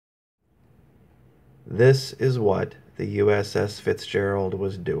This is what the USS Fitzgerald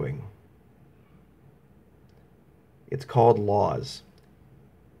was doing. It's called LAWS.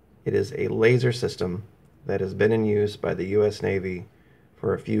 It is a laser system that has been in use by the U.S. Navy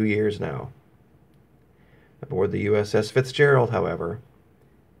for a few years now. Aboard the USS Fitzgerald, however,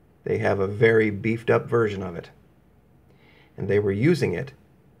 they have a very beefed up version of it. And they were using it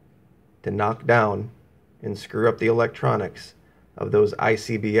to knock down and screw up the electronics of those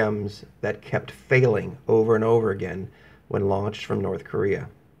Icbms that kept failing over and over again when launched from North Korea.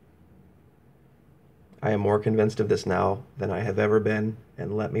 I am more convinced of this now than I have ever been,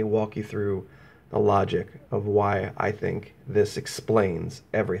 and let me walk you through the logic of why I think this explains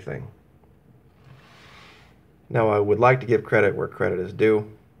everything. Now, I would like to give credit where credit is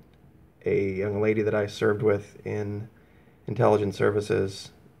due. A young lady that I served with in intelligence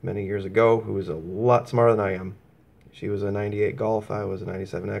services many years ago, who was a lot smarter than I am, she was a 98 Golf, I was a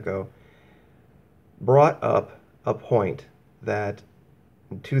 97 Echo, brought up a point that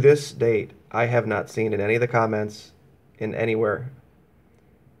to this date I have not seen in any of the comments in anywhere.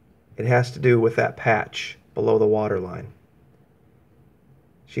 It has to do with that patch below the waterline.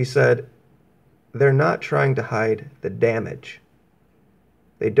 She said, they're not trying to hide the damage.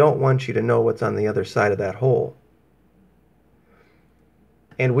 They don't want you to know what's on the other side of that hole.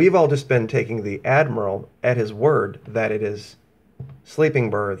 And we've all just been taking the Admiral at his word that it is sleeping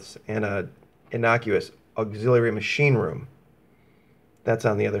berths and a innocuous auxiliary machine room that's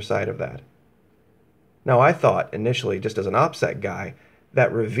on the other side of that. Now, I thought initially, just as an OPSEC guy,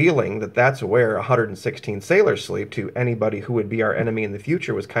 that revealing that that's where 116 sailors sleep to anybody who would be our enemy in the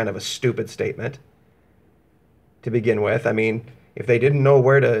future was kind of a stupid statement to begin with. I mean, if they didn't know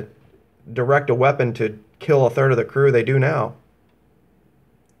where to direct a weapon to kill a third of the crew, they do now.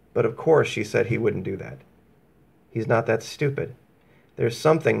 But of course, she said he wouldn't do that. He's not that stupid. There's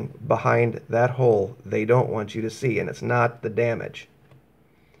something behind that hole they don't want you to see, and it's not the damage.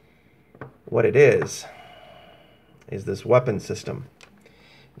 What it is this weapon system.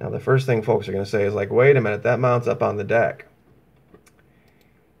 Now, the first thing folks are going to say is like, wait a minute, that mounts up on the deck.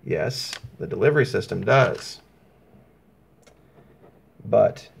 Yes, the delivery system does.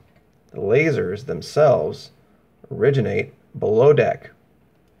 But the lasers themselves originate below deck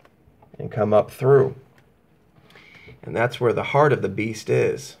and come up through. And that's where the heart of the beast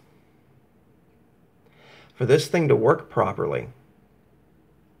is. For this thing to work properly,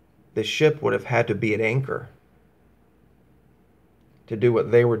 the ship would have had to be at anchor to do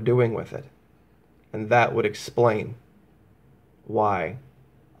what they were doing with it. And that would explain why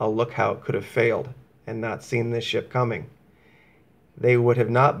a lookout could have failed and not seen this ship coming. They would have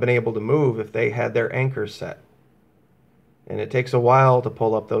not been able to move if they had their anchors set. And it takes a while to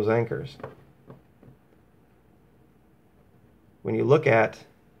pull up those anchors. When you look at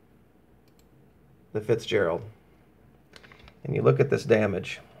the Fitzgerald and you look at this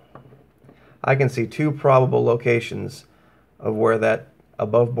damage, I can see two probable locations of where that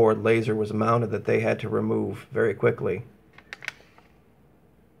above-board laser was mounted that they had to remove very quickly.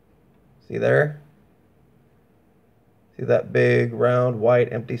 See there? See that big, round,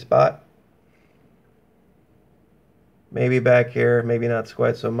 white, empty spot? Maybe back here, maybe not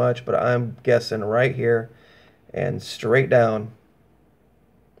quite so much, but I'm guessing right here and straight down,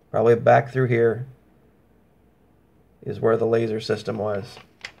 probably back through here, is where the laser system was.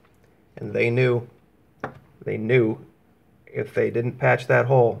 And they knew if they didn't patch that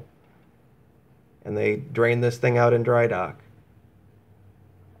hole and they drained this thing out in dry dock,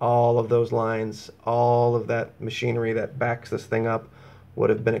 all of those lines, all of that machinery that backs this thing up would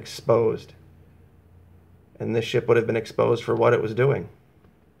have been exposed. And this ship would have been exposed for what it was doing.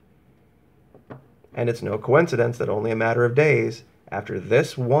 And it's no coincidence that only a matter of days after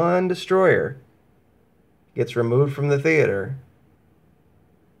this one destroyer gets removed from the theater,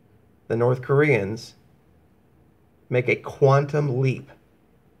 the North Koreans make a quantum leap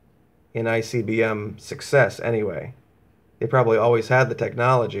in Icbm success anyway. They probably always had the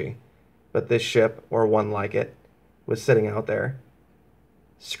technology, but this ship, or one like it, was sitting out there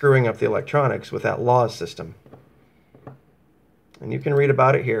screwing up the electronics with that LAWS system. And you can read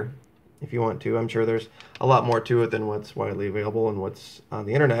about it here if you want to. I'm sure there's a lot more to it than what's widely available and what's on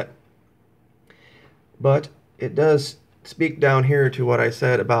the internet. But it does speak down here to what I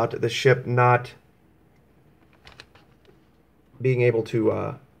said about the ship not being able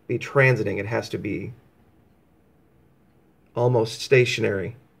to be transiting. It has to be almost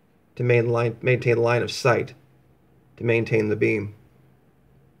stationary to maintain line of sight, to maintain the beam.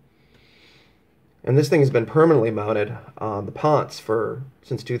 And this thing has been permanently mounted on the ponts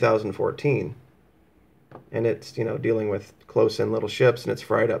since 2014. And it's, dealing with close-in little ships, and it's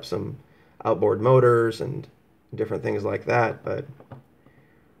fried up some outboard motors and different things like that, but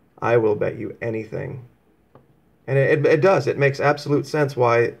I will bet you anything. And it does. It makes absolute sense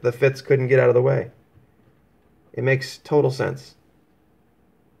why the Fitz couldn't get out of the way. It makes total sense.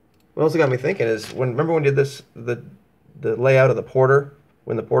 What also got me thinking is remember when we did the layout of the Porter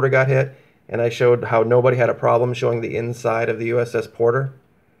when the Porter got hit, and I showed how nobody had a problem showing the inside of the USS Porter,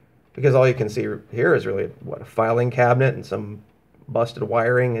 because all you can see here is really what, a filing cabinet and some busted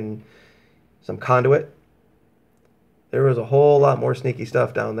wiring and some conduit. There was a whole lot more sneaky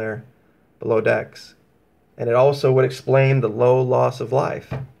stuff down there below decks, and it also would explain the low loss of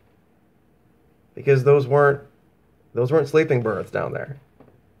life, because those weren't sleeping berths down there.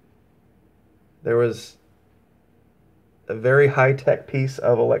 There was a very high-tech piece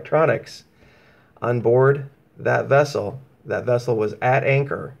of electronics on board that vessel. That vessel was at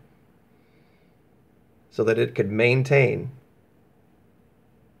anchor so that it could maintain,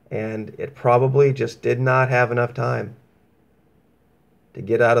 and it probably just did not have enough time to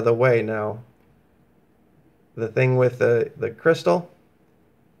get out of the way. Now, the thing with the Crystal,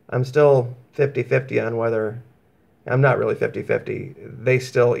 I'm still 50-50 on whether... I'm not really 50-50. They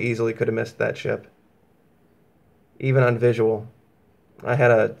still easily could have missed that ship. Even on visual. I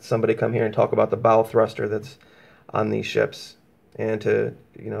had somebody come here and talk about the bow thruster that's on these ships. And to,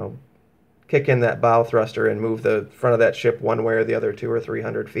 kick in that bow thruster and move the front of that ship one way or the other 200 or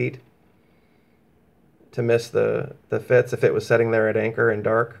 300 feet to miss the Fitz if it was sitting there at anchor and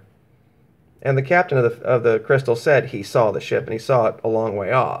dark. And the captain of the Crystal said he saw the ship, and he saw it a long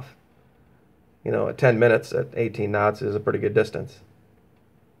way off. At 10 minutes at 18 knots is a pretty good distance.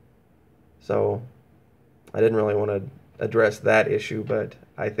 So I didn't really want to address that issue, but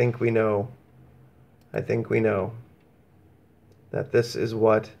I think we know that this is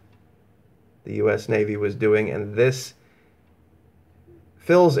what the U.S. Navy was doing, and this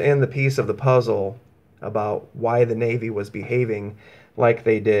fills in the piece of the puzzle about why the Navy was behaving like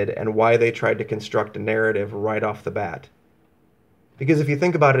they did and why they tried to construct a narrative right off the bat. Because if you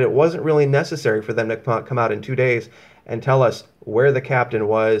think about it, it wasn't really necessary for them to come out in 2 days and tell us where the captain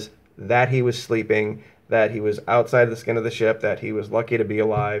was, that he was sleeping, that he was outside the skin of the ship, that he was lucky to be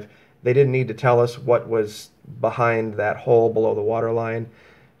alive. They didn't need to tell us what was behind that hole below the waterline.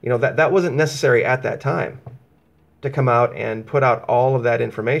 That wasn't necessary at that time to come out and put out all of that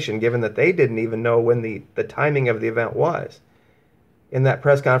information, given that they didn't even know when the timing of the event was. In that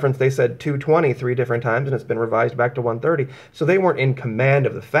press conference, they said 2:20 3 different times, and it's been revised back to 1:30. So they weren't in command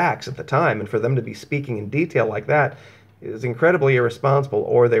of the facts at the time, and for them to be speaking in detail like that is incredibly irresponsible,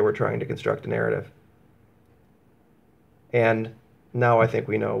 or they were trying to construct a narrative. And now I think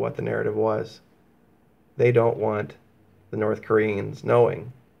we know what the narrative was. They don't want the North Koreans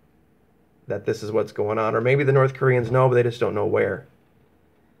knowing that this is what's going on. Or maybe the North Koreans know, but they just don't know where.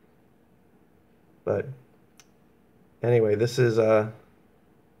 But anyway, this is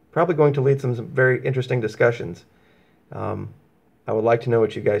probably going to lead some very interesting discussions. I would like to know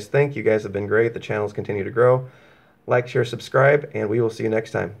what you guys think. You guys have been great. The channels continue to grow. Like, share, subscribe, and we will see you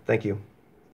next time. Thank you.